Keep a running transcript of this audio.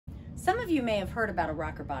Some of you may have heard about a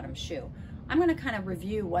rocker bottom shoe. I'm going to kind of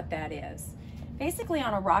review what that is. Basically,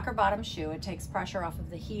 on a rocker bottom shoe, it takes pressure off of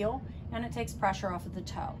the heel and it takes pressure off of the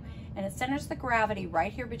toe. And it centers the gravity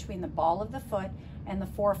right here between the ball of the foot and the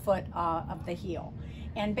forefoot of the heel.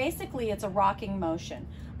 And basically, it's a rocking motion.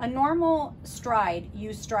 A normal stride,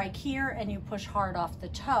 you strike here and you push hard off the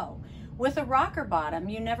toe. With a rocker bottom,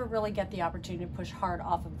 you never really get the opportunity to push hard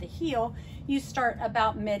off of the heel. You start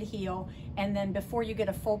about mid-heel, and then before you get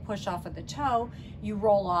a full push off of the toe, you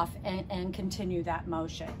roll off and continue that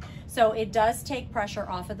motion. So it does take pressure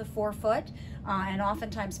off of the forefoot, and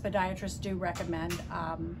oftentimes podiatrists do recommend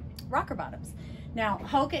rocker bottoms. Now,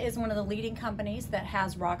 Hoka is one of the leading companies that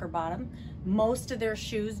has rocker bottom. Most of their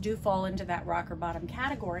shoes do fall into that rocker bottom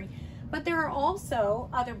category. But there are also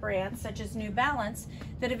other brands such as New Balance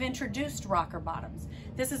that have introduced rocker bottoms.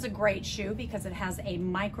 This is a great shoe because it has a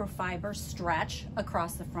microfiber stretch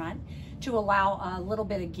across the front to allow a little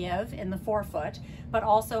bit of give in the forefoot, but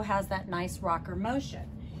also has that nice rocker motion.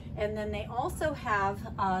 And then they also have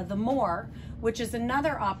the More, which is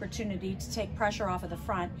another opportunity to take pressure off of the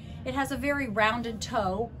front. It has a very rounded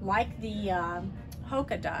toe like the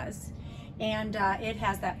Hoka does, and it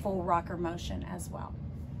has that full rocker motion as well.